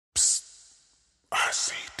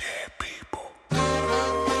bad people.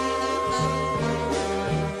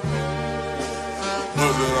 Put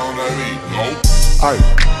it on that beat, ho.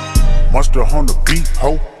 Aye, monster on the beat,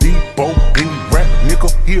 ho. Debo, any rap nigga,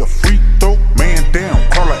 he a free throw. Man down,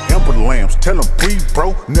 call her Amber Lambs, tell him breathe,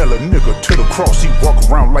 bro. Nail a nigga to the cross, he walk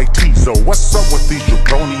around like Tizo. What's up with these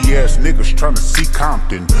jabroni ass niggas tryna see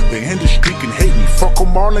Compton? The industry can hate me, fuck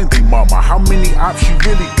them all and they mama. How many options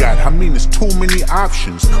you really got? I mean, it's too many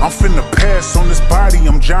options. I'm finna pass on this body,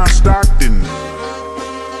 I'm John Stockton.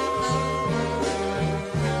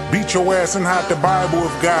 Beat your ass and hide the Bible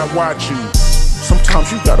if God watching.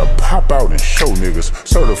 Sometimes you gotta pop out and show niggas.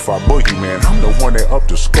 Certified boogeyman, I'm the one that up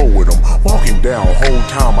to score with him. Walk him down whole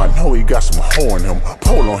time, I know he got some hoe in him.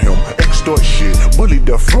 Pole on him, extort shit, bully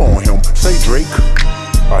the flow on him. Say Drake,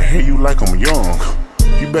 I hear you like I'm young.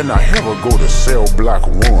 You better not ever go to cell block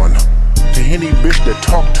 1. To any bitch that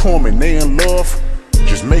talk to him and they in love,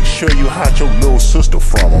 just make sure you hide your little sister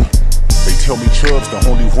from him. They tell me Chubb's the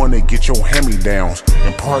only one that get your hand-me-downs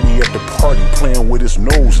and party at the party playing with his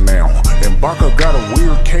nose now. And Baka got a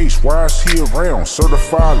weird case, why is he around?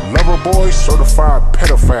 Certified lover boys, certified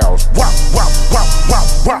pedophiles. Wop, wop, wop,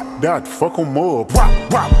 wop, wop, that fuck 'em up. Wop,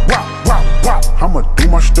 wop, wop, wop, wop, I'ma do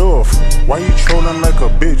my stuff. Why you trolling like a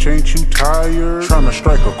bitch, ain't you tired? Tryna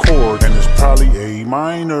strike a chord and it's probably A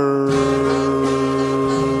minor.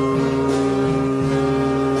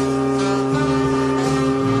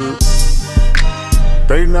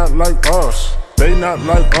 They not like us, they not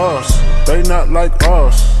like us, they not like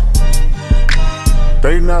us.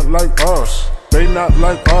 They not like us, they not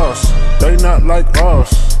like us, they not like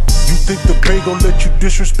us. You think the Bay gon' let you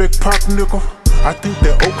disrespect Pop, nigga? I think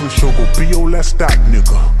that Oakland show gon' be your last stop,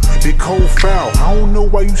 nigga. They cold foul, I don't know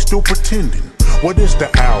why you still pretending. What is the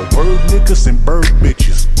owl? Bird niggas and bird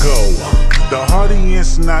bitches, go. The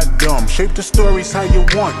audience not dumb, shape the stories how you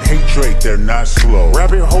want. Hey Drake, they're not slow.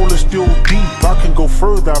 Rabbit hole is still deep, I can go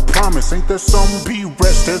further, I promise. Ain't that something?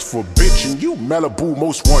 B-Rest, that's for bitchin'. You Malibu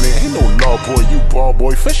most wanted, ain't no law boy, you ball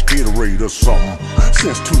boy, fish Gatorade or something.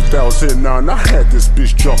 Since 2009, I had this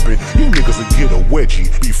bitch jumping. You niggas will get a wedgie,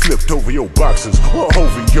 be flipped over your boxes or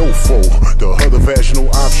over your foe. The other vaginal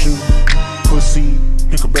option, pussy.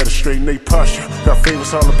 Nigga better straighten they posture. Got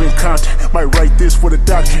favorites all up in content. Might write this for the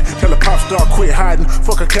doctrine. Tell a pop star quit hiding.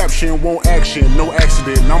 Fuck a caption, won't action. No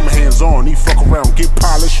accident, I'm hands on. He fuck around, get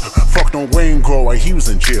polished. Fucked on Wayne Grower, he was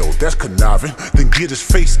in jail. That's conniving. Then get his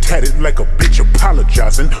face tatted like a bitch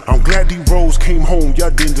apologizing. I'm glad D-Rose came home, y'all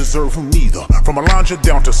didn't deserve him neither. From Alondra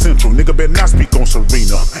down to Central, nigga better not speak on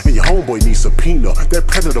Serena. And your homeboy needs subpoena. That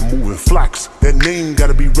predator moving flocks. That name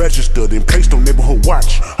gotta be registered and placed on neighborhood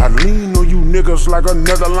watch. I lean on you niggas like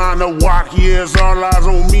another line of walk. Yeah, it's all eyes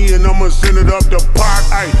on me and I'ma send it up the pot.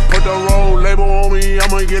 Ay, put the roll label on me,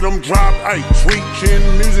 I'ma get them dropped. Ay, sweet chin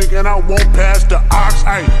music and I won't pass the ox.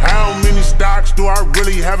 Ay, how many stocks do I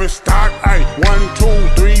really have in stock? Ay,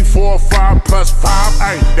 1, 2, 3, 4, 5 plus 5.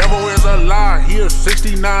 Ay, devil is a lie, he a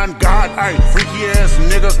 69 God. Ay, freaky ass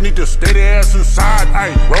niggas need to stay their ass inside. Ay,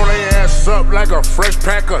 roll their ass up like a fresh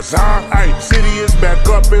pack of Zod. Ay, city is back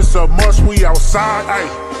up, it's a must, we outside.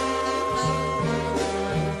 Ay.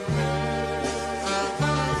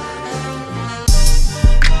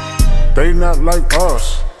 They not like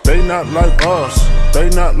us, they not like us, they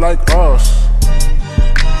not like us.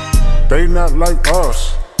 They not like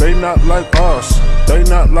us, they not like us, they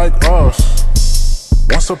not like us.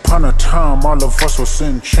 Once upon a time, all of us was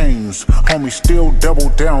in chains. Homies still double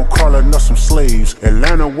down, calling us some slaves.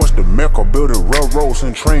 Atlanta was the mecca, building railroads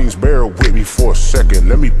and trains. Bear with me for a second,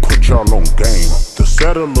 let me put y'all on game. The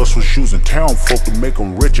settlers was using town folk to make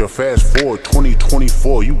them richer. Fast forward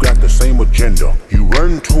 2024, you got the same agenda. You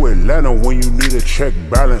run to Atlanta when you need a check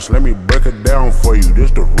balance. Let me break it down for you,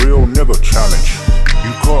 this the real nigga challenge.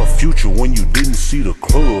 You caught Future when you didn't see the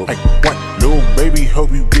club. Hey, what? Lil baby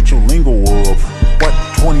help you get your lingo up. What?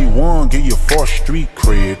 21 get your 4th street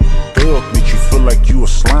cred. Thug make you feel like you a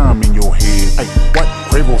slime in your head. Hey, what?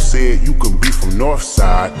 Quavo said you can be from North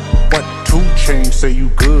Side. What? 2 Chainz say you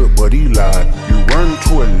good, but he lied. You run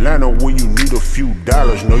to Atlanta when you need a few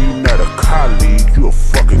dollars. No, you not a colleague, you a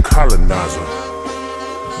fucking colonizer.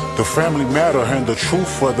 The family matter and the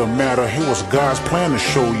truth of the matter. It was God's plan to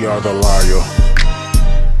show y'all the liar.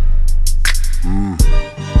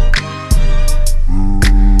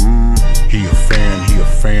 He a fan, he a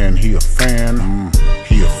fan, he a fan.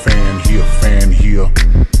 He a fan, he a fan, he a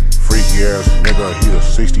freaky ass nigga, he a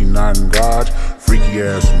 69 God. Freaky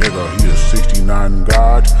ass nigga, he a 69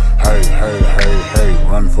 God. Hey, hey, hey, hey,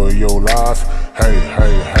 run for your life. Hey,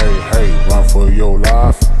 hey, hey, hey, run for your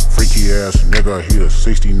life. Freaky ass nigga, he a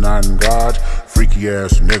 69 God. Freaky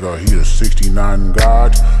ass nigga, he a 69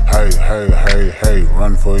 God. Hey, hey, hey, hey, run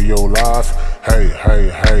run for your life. Hey, hey,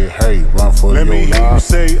 hey, hey, run for your life. Let me hear you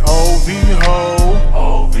say OV ho,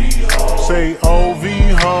 OV ho. Say OV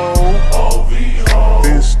ho, OV ho.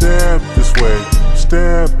 Then step this way,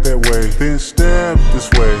 step that way. Then step this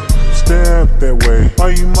way, step that way.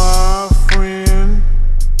 Are you my friend?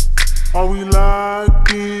 Are we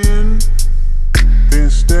locked in?